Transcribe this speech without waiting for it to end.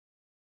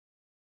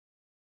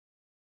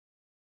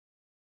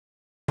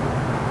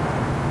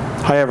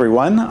Hi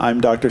everyone, I'm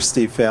Dr.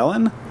 Steve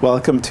Phelan.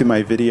 Welcome to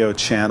my video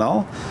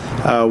channel.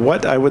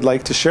 What I would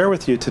like to share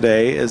with you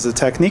today is a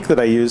technique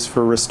that I use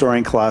for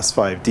restoring class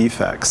 5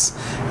 defects.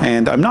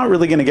 And I'm not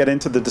really going to get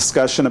into the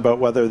discussion about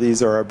whether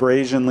these are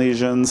abrasion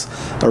lesions,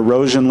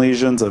 erosion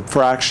lesions,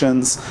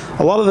 abfractions.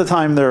 A lot of the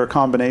time they're a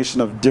combination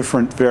of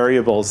different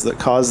variables that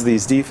cause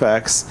these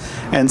defects,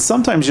 and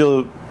sometimes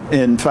you'll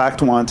in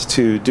fact want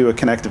to do a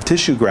connective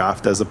tissue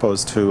graft as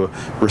opposed to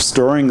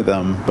restoring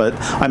them. But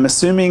I'm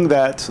assuming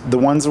that the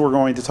ones we're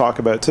going to talk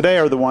about today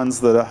are the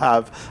ones that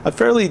have a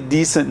fairly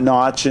decent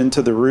notch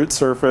into the root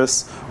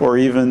surface or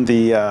even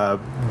the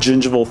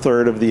gingival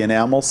third of the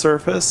enamel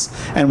surface,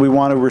 and we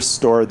want to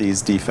restore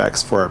these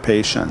defects for our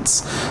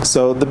patients.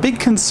 So the big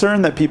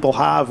concern that people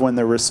have when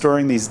they're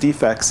restoring these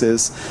defects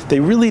is they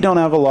really don't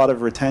have a lot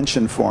of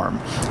retention form,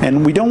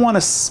 and we don't want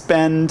to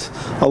spend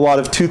a lot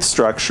of tooth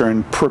structure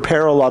and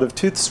prepare a lot of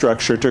tooth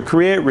structure to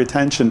create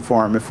retention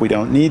form if we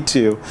don't need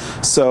to.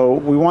 So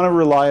we want to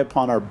rely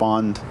upon our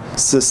bond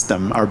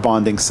system, our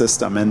bonding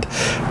system. And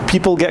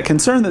people get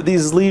concerned that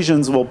these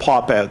lesions will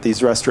pop out,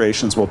 these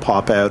restorations will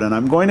pop out. And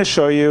I'm going to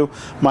show you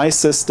my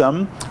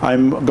system.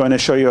 I'm going to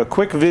show you a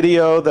quick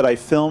video that I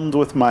filmed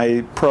with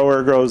my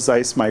ProErgo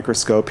Zeiss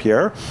microscope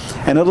here.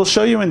 And it'll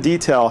show you in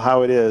detail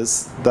how it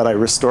is that I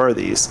restore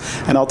these.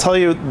 And I'll tell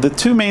you the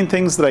two main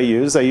things that I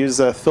use. I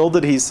use a filled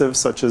adhesive,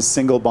 such as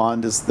Single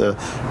Bond is the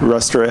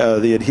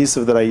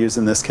adhesive that I use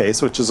in this case,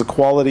 which is a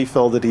quality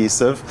filled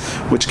adhesive,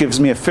 which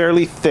gives me a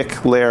fairly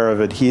thick layer of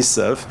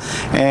adhesive.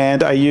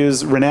 And I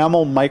use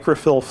Renamel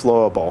Microfill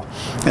Flowable.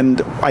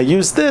 And I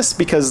use this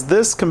because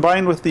this,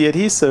 combined with the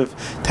adhesive,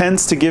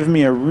 tends to give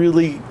me a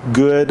really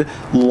good,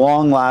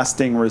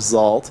 long-lasting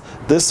result.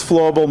 This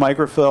flowable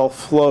microfill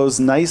flows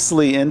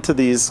nicely into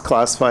these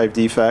class 5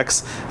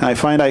 defects, and I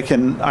find I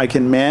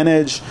can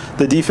manage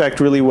the defect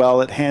really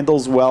well. It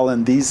handles well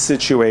in these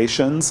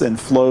situations and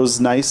flows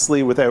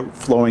nicely without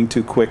flowing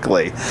too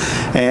quickly.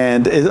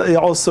 And it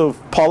also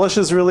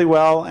polishes really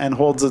well and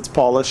holds its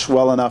polish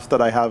well enough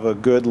that I have a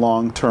good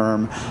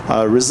long-term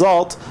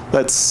result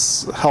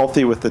that's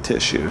healthy with the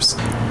tissues.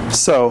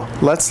 So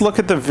let's look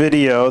at the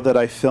video that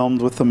I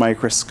filmed with the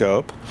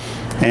microscope.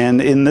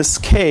 And in this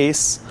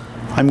case,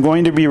 I'm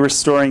going to be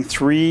restoring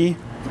 3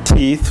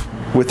 teeth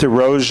with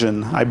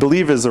erosion. I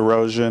believe is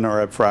erosion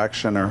or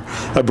abfraction or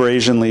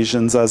abrasion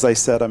lesions. As I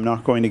said, I'm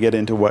not going to get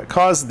into what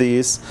caused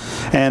these.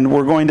 And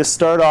we're going to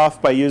start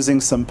off by using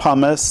some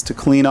pumice to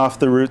clean off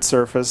the root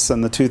surface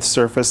and the tooth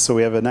surface so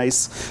we have a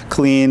nice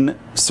clean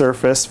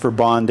surface for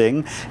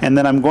bonding. And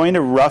then I'm going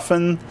to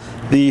roughen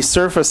the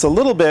surface a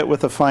little bit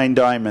with a fine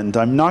diamond.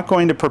 I'm not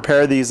going to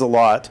prepare these a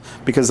lot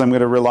because I'm going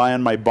to rely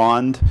on my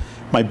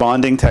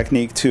bonding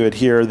technique to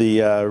adhere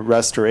the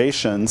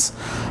restorations.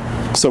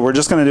 So we're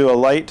just going to do a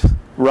light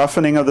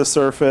roughening of the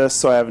surface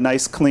so I have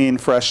nice, clean,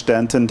 fresh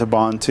dentin to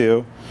bond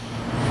to,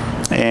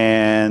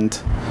 and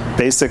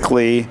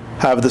basically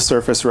have the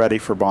surface ready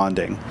for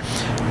bonding.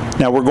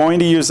 Now we're going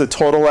to use a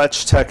total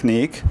etch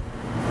technique.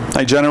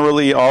 I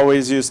generally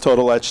always use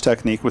total etch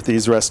technique with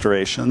these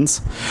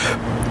restorations.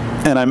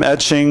 And I'm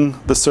etching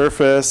the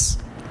surface.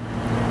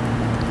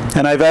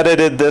 And I've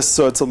edited this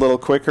so it's a little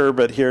quicker,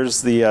 but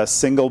here's the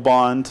single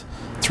bond,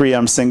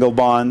 3M single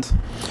bond.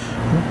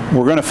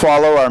 We're going to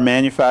follow our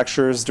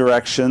manufacturer's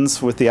directions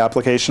with the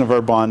application of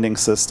our bonding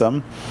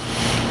system.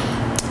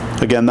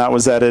 Again, that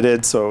was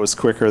edited so it was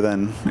quicker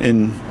than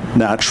in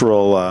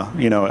natural,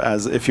 you know,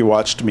 as if you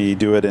watched me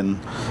do it in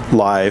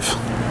live.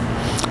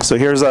 So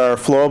here's our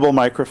flowable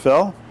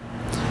microfill.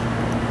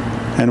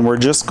 And we're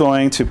just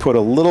going to put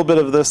a little bit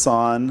of this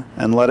on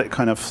and let it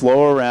kind of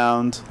flow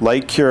around,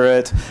 light cure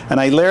it.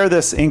 And I layer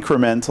this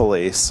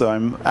incrementally, so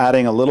I'm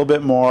adding a little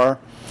bit more.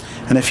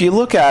 And if you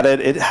look at it,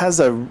 it has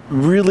a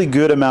really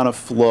good amount of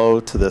flow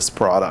to this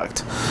product.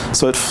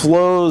 So it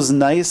flows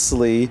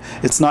nicely,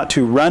 it's not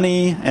too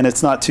runny, and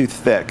it's not too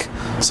thick.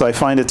 So I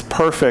find it's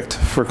perfect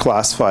for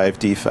class 5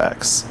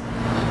 defects.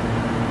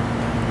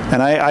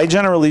 And I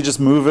generally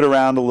just move it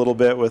around a little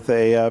bit with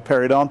a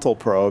periodontal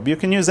probe. You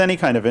can use any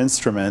kind of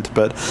instrument,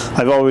 but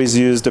I've always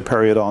used a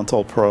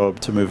periodontal probe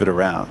to move it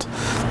around.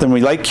 Then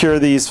we light cure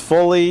these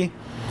fully.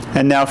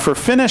 And now for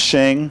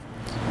finishing,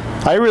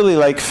 I really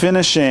like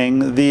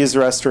finishing these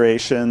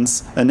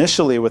restorations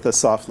initially with a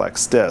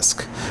Softlex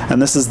disc.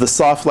 And this is the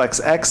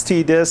Softlex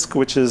XT disc,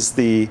 which is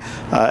the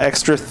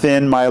extra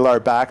thin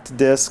mylar backed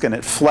disc, and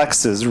it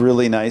flexes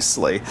really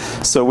nicely.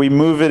 So we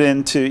move it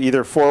into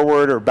either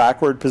forward or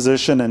backward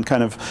position and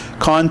kind of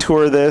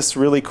contour this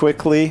really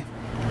quickly.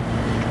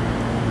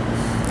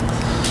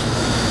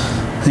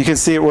 You can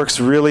see it works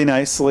really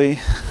nicely.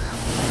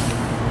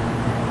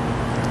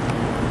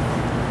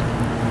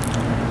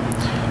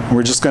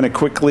 We're just going to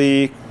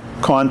quickly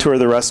contour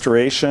the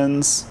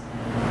restorations.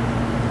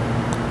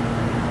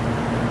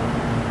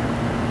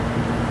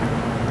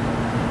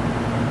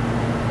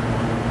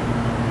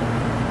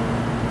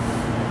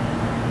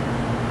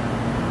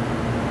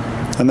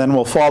 And then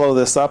we'll follow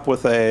this up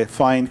with a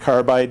fine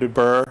carbide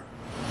burr.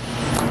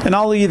 And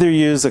I'll either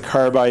use a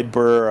carbide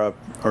burr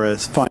or a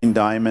fine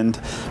diamond.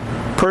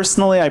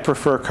 Personally, I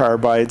prefer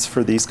carbides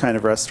for these kind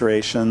of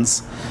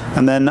restorations.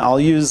 And then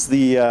I'll use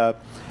the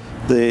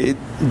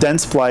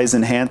Dentsply's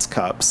enhanced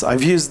cups.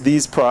 I've used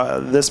this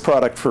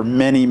product for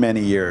many,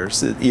 many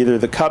years. Either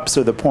the cups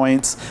or the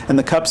points, and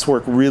the cups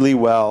work really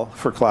well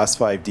for Class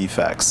 5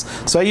 defects.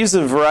 So I use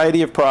a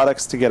variety of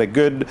products to get a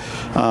good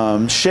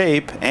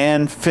shape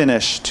and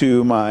finish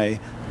to my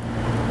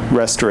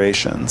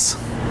restorations.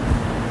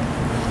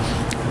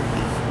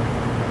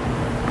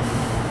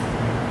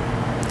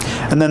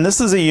 And then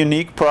this is a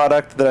unique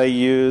product that I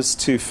use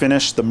to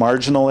finish the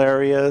marginal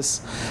areas.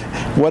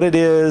 What it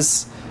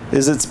is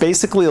it's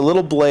basically a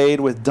little blade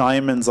with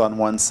diamonds on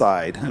one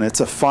side, and it's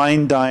a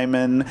fine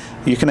diamond.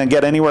 You can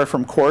get anywhere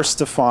from coarse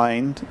to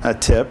fine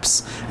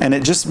tips, and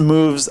it just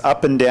moves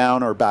up and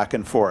down or back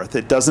and forth.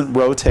 It doesn't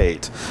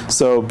rotate.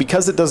 So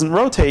because it doesn't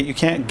rotate, you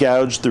can't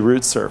gouge the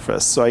root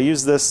surface. So I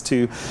use this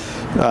to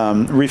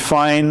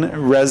refine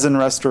resin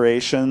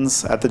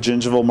restorations at the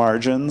gingival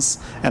margins,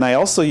 and I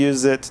also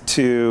use it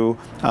to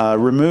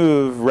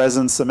remove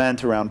resin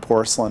cement around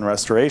porcelain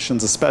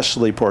restorations,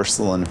 especially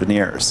porcelain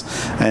veneers.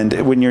 And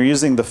when you're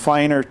using the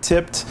finer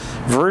tipped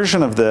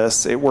version of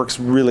this, it works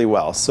really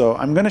well. So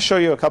I'm going to show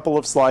you a couple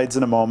of slides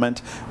in a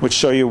moment which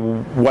show you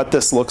what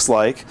this looks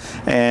like.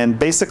 And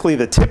basically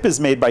the tip is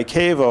made by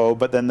Cavo,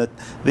 but then the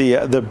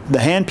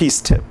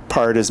handpiece tip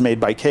part is made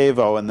by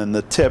Cavo, and then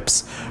the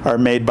tips are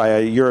made by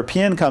a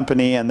European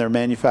company, and they're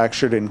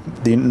manufactured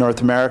in North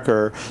America,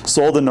 or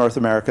sold in North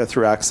America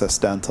through Access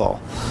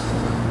Dental.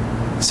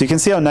 So you can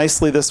see how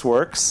nicely this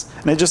works,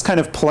 and it just kind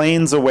of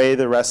planes away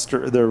the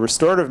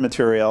restorative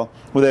material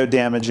without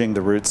damaging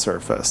the root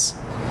surface.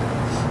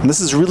 And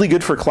this is really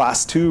good for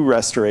Class 2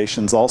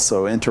 restorations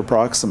also,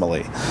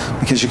 interproximally,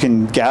 because you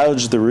can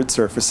gouge the root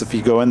surface if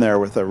you go in there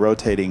with a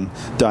rotating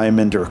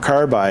diamond or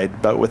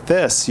carbide, but with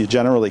this you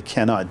generally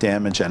cannot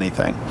damage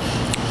anything.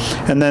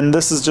 And then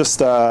this is just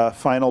a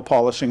final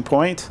polishing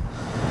point.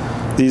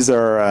 These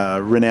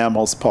are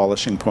Renamel's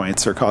polishing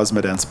points, or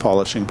Cosmodent's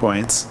polishing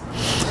points.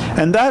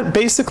 And that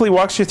basically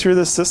walks you through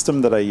the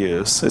system that I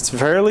use. It's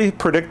fairly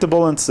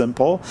predictable and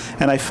simple,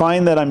 and I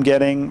find that I'm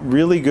getting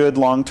really good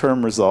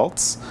long-term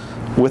results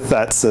with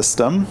that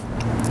system.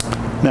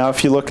 Now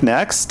if you look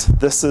next,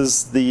 this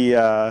is the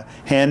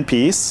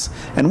handpiece,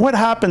 and what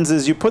happens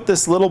is you put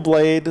this little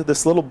blade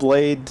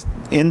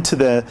into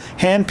the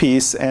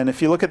handpiece, and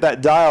if you look at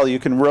that dial, you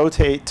can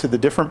rotate to the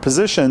different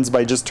positions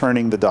by just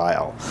turning the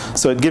dial.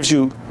 So it gives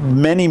you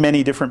many,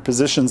 many different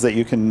positions that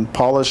you can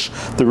polish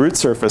the root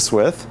surface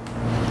with.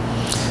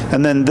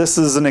 And then this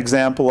is an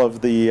example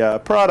of the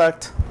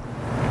product,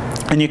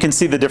 and you can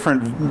see the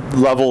different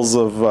levels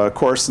of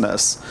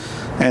coarseness.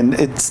 And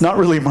it's not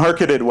really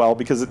marketed well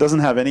because it doesn't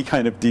have any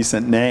kind of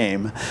decent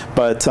name,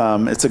 but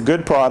it's a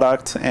good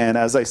product, and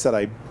as I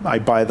said, I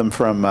buy them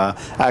from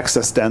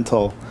Access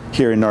Dental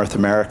here in North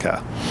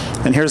America.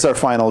 And here's our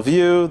final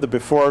view, the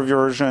before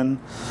version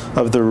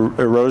of the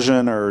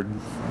erosion or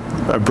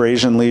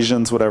abrasion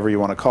lesions, whatever you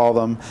want to call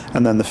them,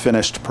 and then the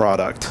finished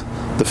product,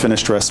 the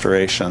finished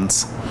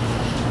restorations.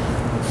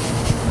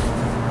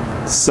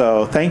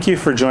 So thank you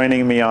for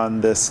joining me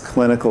on this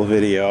clinical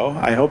video.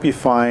 I hope you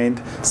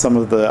find some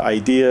of the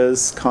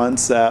ideas,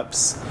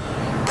 concepts,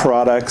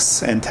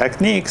 products, and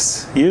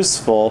techniques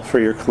useful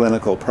for your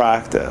clinical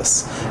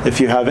practice.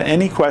 If you have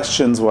any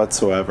questions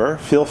whatsoever,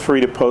 feel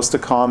free to post a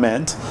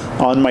comment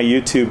on my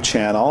YouTube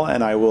channel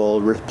and I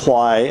will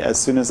reply as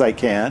soon as I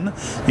can.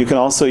 You can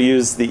also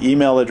use the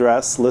email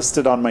address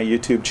listed on my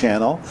YouTube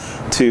channel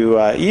to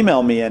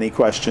email me any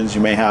questions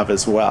you may have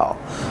as well.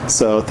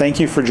 So thank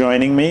you for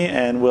joining me,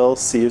 and we'll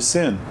see you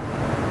soon.